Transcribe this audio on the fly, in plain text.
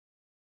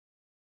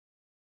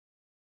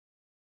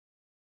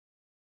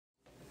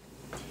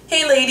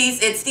Hey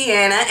ladies, it's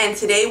Deanna and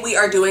today we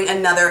are doing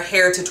another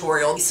hair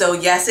tutorial. So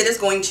yes, it is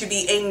going to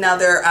be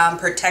another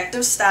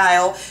protective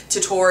style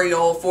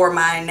tutorial for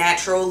my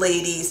natural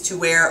ladies to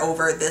wear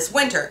over this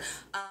winter.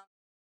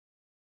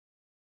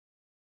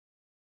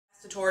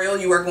 Tutorial,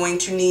 you are going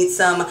to need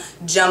some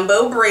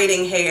jumbo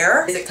braiding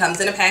hair. It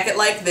comes in a packet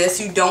like this.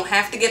 You don't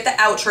have to get the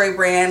Outre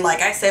brand.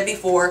 Like I said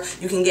before,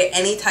 you can get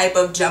any type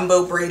of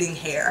jumbo braiding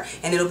hair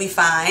and it'll be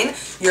fine.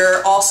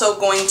 You're also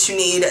going to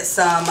need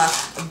some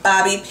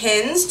bobby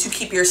pins to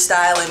keep your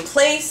style in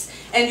place,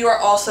 and you are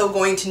also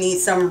going to need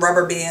some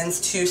rubber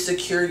bands to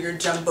secure your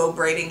jumbo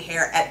braiding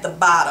hair at the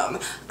bottom.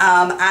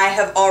 I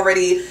have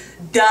already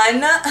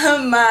done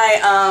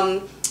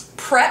my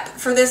prep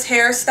for this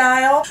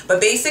hairstyle,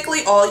 but basically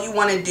all you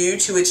want to do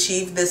to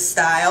achieve this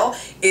style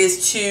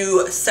is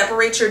to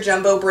separate your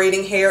jumbo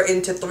braiding hair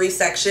into 3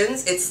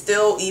 sections. It's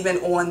still even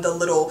on the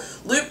little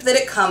loop that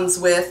it comes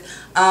with,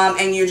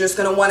 and you're just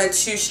going to want to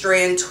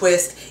 2-strand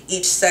twist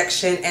each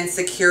section and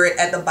secure it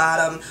at the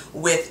bottom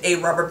with a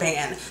rubber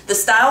band. The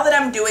style that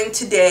I'm doing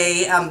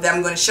today, that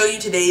I'm going to show you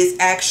today, is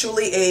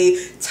actually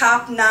a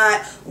top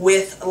knot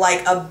with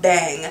like a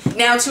bang.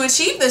 Now to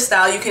achieve this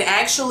style, you can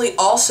actually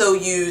also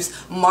use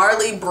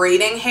Marley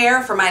braiding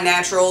hair for my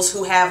naturals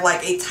who have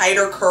like a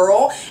tighter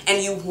curl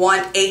and you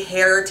want a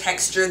hair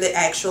texture that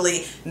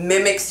actually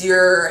mimics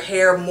your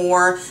hair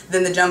more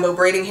than the jumbo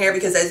braiding hair,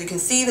 because as you can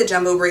see, the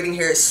jumbo braiding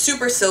hair is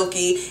super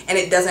silky and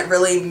it doesn't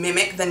really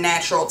mimic the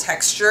natural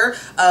texture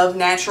of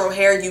natural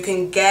hair. You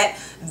can get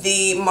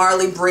the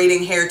Marley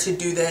braiding hair to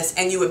do this,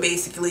 and you would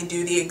basically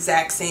do the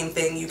exact same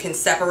thing. You can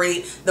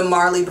separate the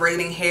Marley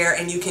braiding hair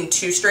and you can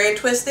 2-strand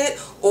twist it,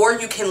 or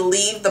you can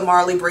leave the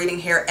Marley braiding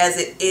hair as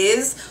it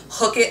is,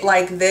 hook it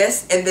like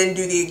this, and then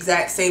do the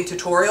exact same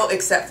tutorial,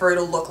 except for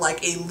it'll look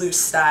like a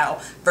loose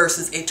style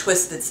versus a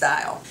twisted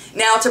style.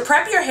 Now to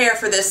prep your hair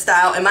for this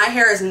style, and my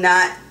hair is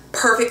not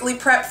perfectly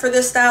prepped for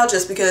this style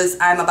just because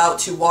I'm about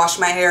to wash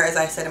my hair, as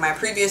I said in my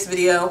previous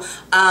video.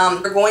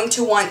 You're going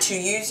to want to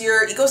use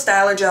your Eco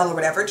Styler gel or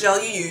whatever gel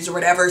you use or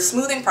whatever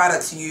smoothing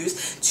products you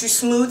use to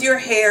smooth your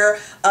hair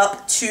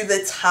up to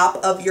the top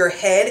of your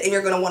head, and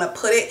you're going to want to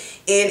put it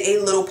in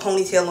a little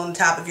ponytail on the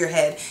top of your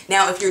head.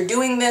 Now if you're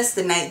doing this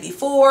the night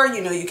before,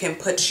 you know, you can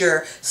put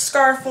your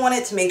scarf on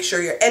it to make sure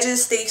your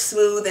edges stay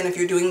smooth, and if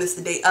you're doing this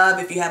the day of,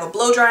 if you have a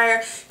blow dryer,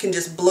 you can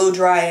just blow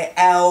dry it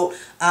out,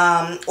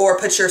 or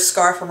put your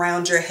scarf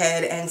around your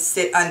head and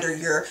sit under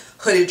your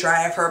hooded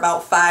dryer for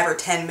about 5 or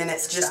 10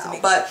 minutes just to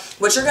make. But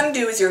what you're going to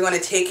do is you're going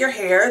to take your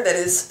hair that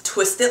is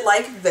twisted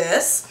like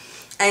this,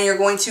 and you're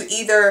going to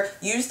either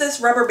use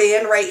this rubber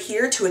band right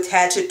here to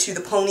attach it to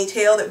the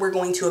ponytail that we're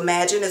going to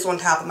imagine is on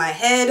top of my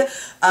head,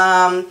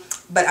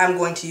 but I'm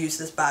going to use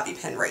this bobby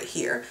pin right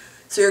here.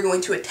 So you're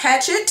going to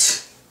attach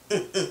it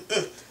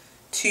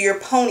to your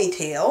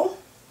ponytail.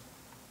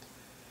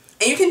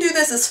 And you can do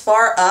this as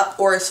far up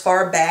or as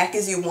far back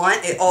as you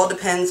want. It all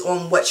depends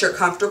on what you're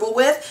comfortable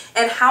with,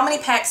 and how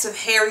many packs of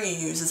hair you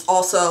use is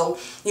also,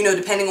 you know,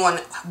 depending on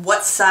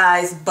what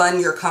size bun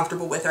you're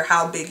comfortable with or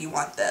how big you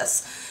want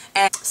this.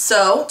 And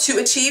so to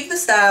achieve the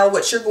style,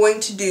 what you're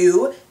going to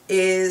do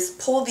is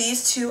pull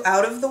these 2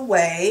 out of the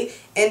way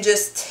and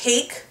just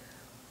take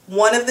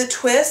one of the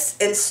twists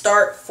and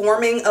start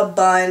forming a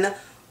bun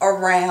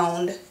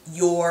around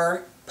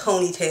your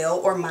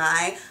ponytail, or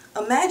my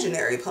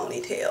imaginary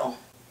ponytail.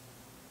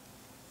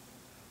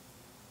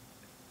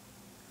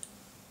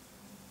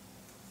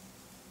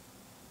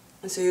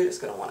 And so you're just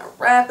going to want to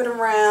wrap it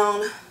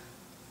around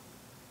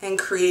and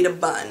create a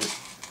bun.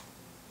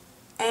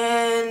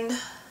 And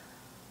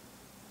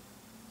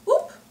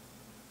whoop,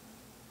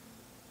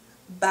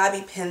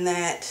 bobby pin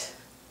that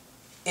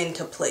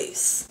into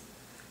place.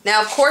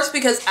 Now of course,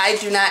 because I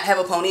do not have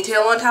a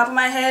ponytail on top of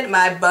my head,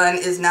 my bun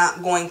is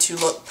not going to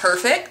look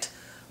perfect,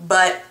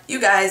 but you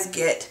guys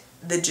get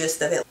the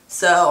gist of it.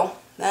 So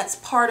that's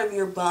part of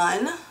your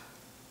bun.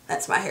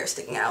 That's my hair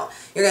sticking out.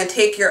 You're going to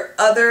take your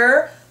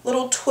other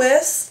little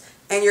twist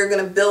and you're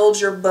going to build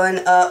your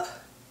bun up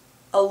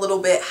a little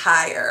bit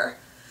higher,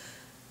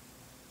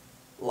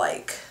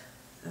 like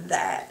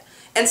that.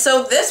 And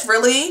so this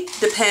really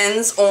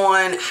depends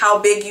on how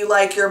big you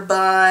like your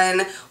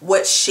bun,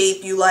 what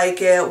shape you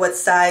like it, what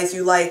size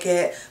you like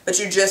it, but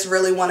you just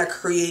really want to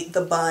create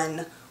the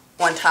bun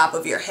on top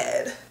of your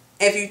head.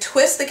 If you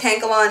twist the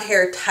Kankalon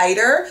hair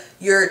tighter,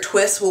 your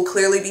twist will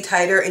clearly be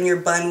tighter and your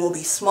bun will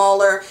be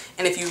smaller,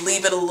 and if you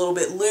leave it a little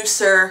bit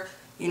looser,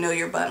 you know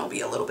your bun will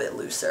be a little bit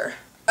looser.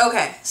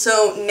 Okay,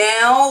 so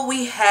now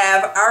we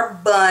have our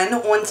bun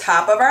on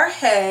top of our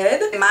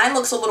head. Mine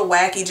looks a little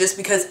wacky just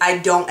because I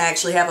don't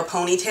actually have a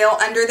ponytail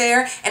under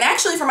there. And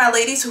actually for my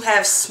ladies who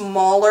have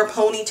smaller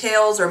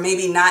ponytails or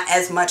maybe not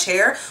as much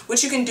hair,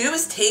 what you can do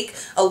is take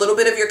a little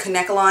bit of your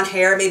Kankalon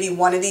hair, maybe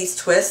one of these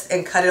twists,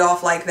 and cut it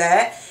off like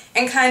that,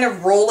 and kind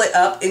of roll it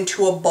up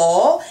into a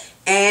ball.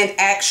 And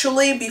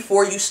actually,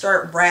 before you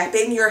start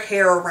wrapping your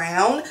hair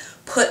around,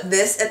 put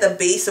this at the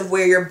base of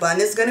where your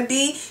bun is going to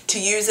be to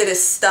use it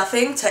as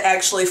stuffing to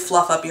actually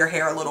fluff up your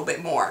hair a little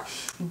bit more.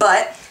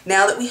 But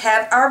now that we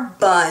have our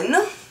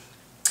bun,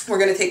 we're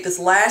going to take this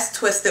last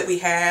twist that we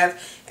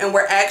have and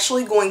we're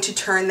actually going to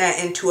turn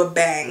that into a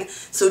bang.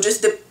 So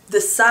just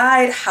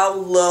decide how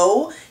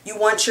low you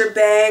want your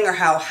bang or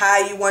how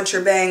high you want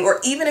your bang, or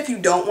even if you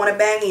don't want a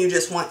bang and you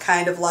just want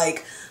kind of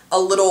like a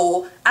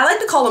little, I like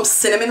to call them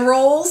cinnamon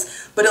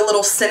rolls, but a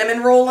little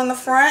cinnamon roll in the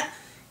front,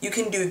 you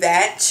can do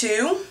that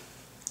too.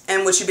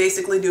 And what you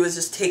basically do is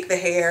just take the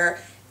hair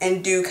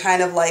and do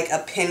kind of like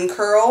a pin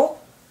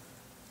curl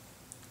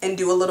and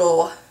do a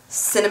little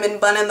cinnamon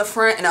bun in the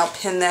front, and I'll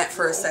pin that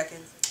for a second.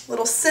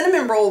 Little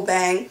cinnamon roll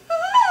bang.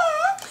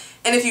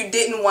 And if you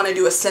didn't want to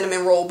do a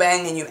cinnamon roll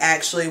bang and you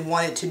actually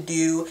wanted to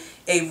do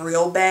a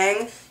real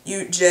bang,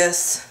 you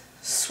just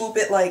swoop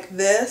it like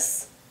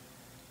this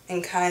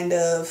and kind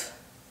of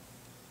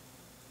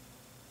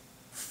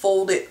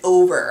fold it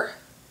over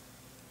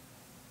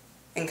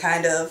and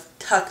kind of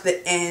tuck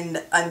the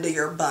end under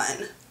your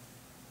bun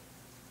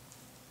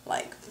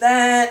like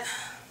that,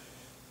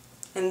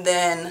 and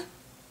then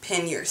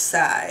pin your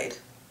side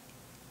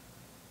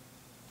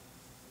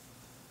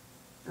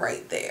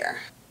right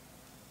there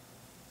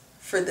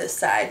for this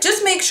side.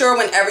 Just make sure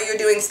whenever you're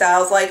doing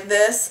styles like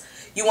this,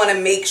 you want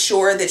to make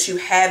sure that you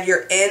have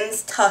your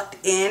ends tucked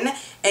in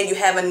and you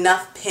have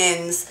enough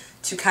pins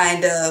to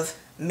kind of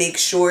make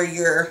sure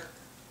your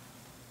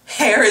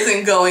hair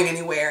isn't going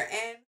anywhere.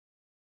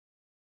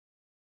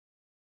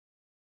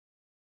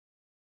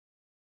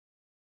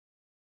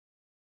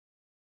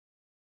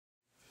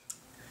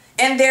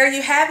 And there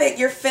you have it,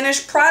 your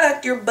finished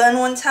product, your bun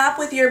on top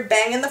with your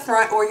bang in the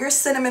front or your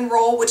cinnamon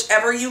roll,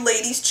 whichever you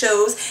ladies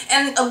chose.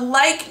 And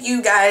like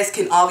you guys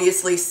can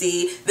obviously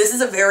see, this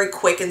is a very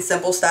quick and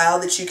simple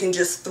style that you can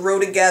just throw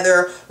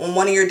together on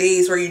one of your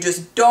days where you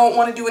just don't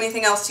want to do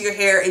anything else to your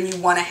hair and you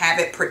want to have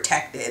it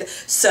protected.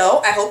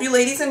 So I hope you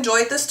ladies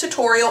enjoyed this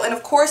tutorial, and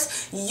of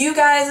course you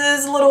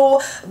guys'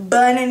 little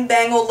bun and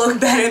bang will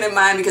look better than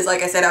mine because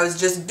like I said, I was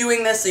just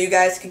doing this so you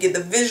guys could get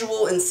the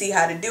visual and see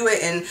how to do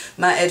it, and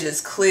my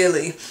edges clearly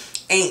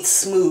ain't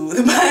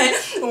smooth,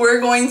 but we're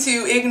going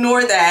to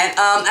ignore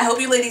that. I hope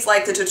you ladies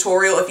liked the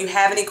tutorial. If you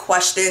have any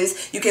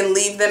questions, you can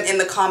leave them in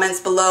the comments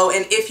below,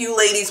 and if you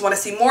ladies want to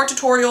see more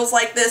tutorials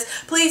like this,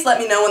 please let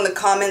me know in the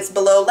comments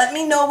below. Let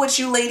me know what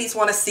you ladies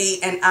want to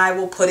see and I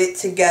will put it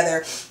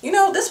together. You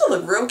know, this would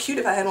look real cute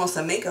if I had on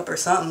some makeup or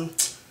something.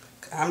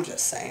 I'm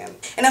just saying.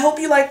 And I hope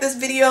you like this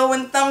video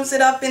and thumbs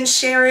it up and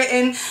share it.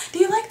 And do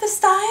you like the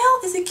style?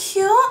 Is it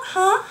cute?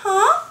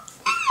 Huh?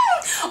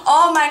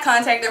 All my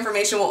contact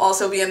information will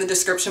also be in the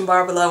description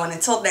bar below, and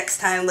until next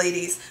time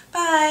ladies,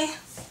 bye.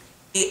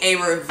 A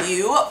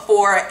review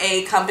for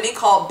a company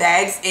called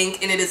Bags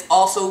Inc., and it is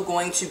also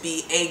going to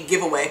be a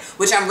giveaway,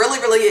 which I'm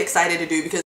really excited to do because